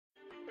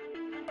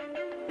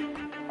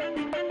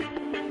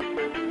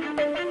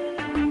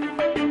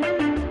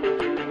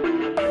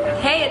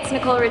it's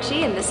Nicole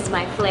Richie, and this is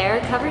my Flare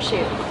cover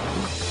shoot.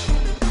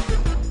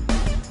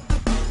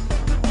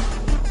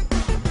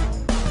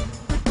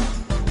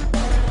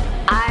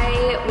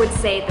 I would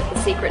say that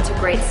the secret to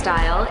great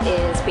style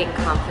is being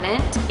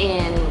confident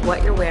in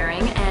what you're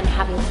wearing and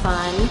having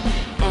fun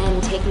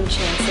and taking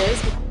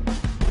chances.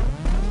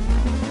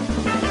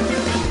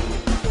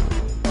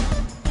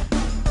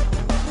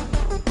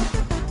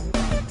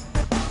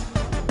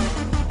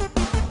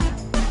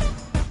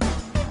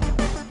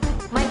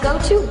 My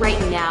go-to right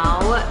now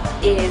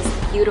is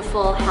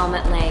beautiful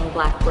helmet-laying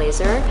black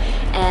blazer,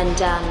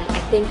 and I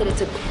think that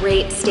it's a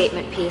great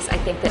statement piece. I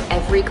think that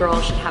every girl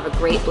should have a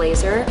great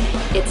blazer.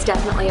 It's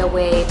definitely a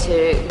way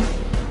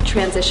to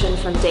transition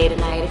from day to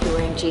night. If you're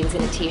wearing jeans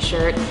and a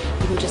t-shirt,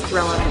 you can just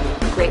throw on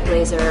a great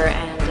blazer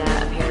and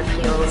a pair of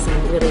heels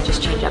and really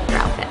just change up your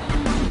outfit.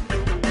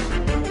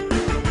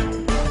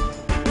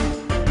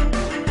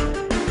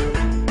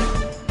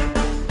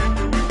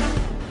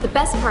 The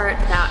best part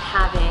about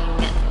having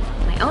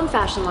my own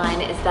fashion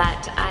line is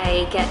that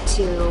I get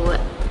to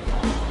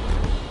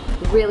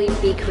really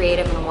be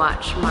creative and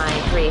watch my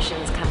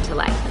creations come to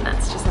life, and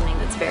that's just something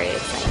that's very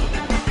exciting.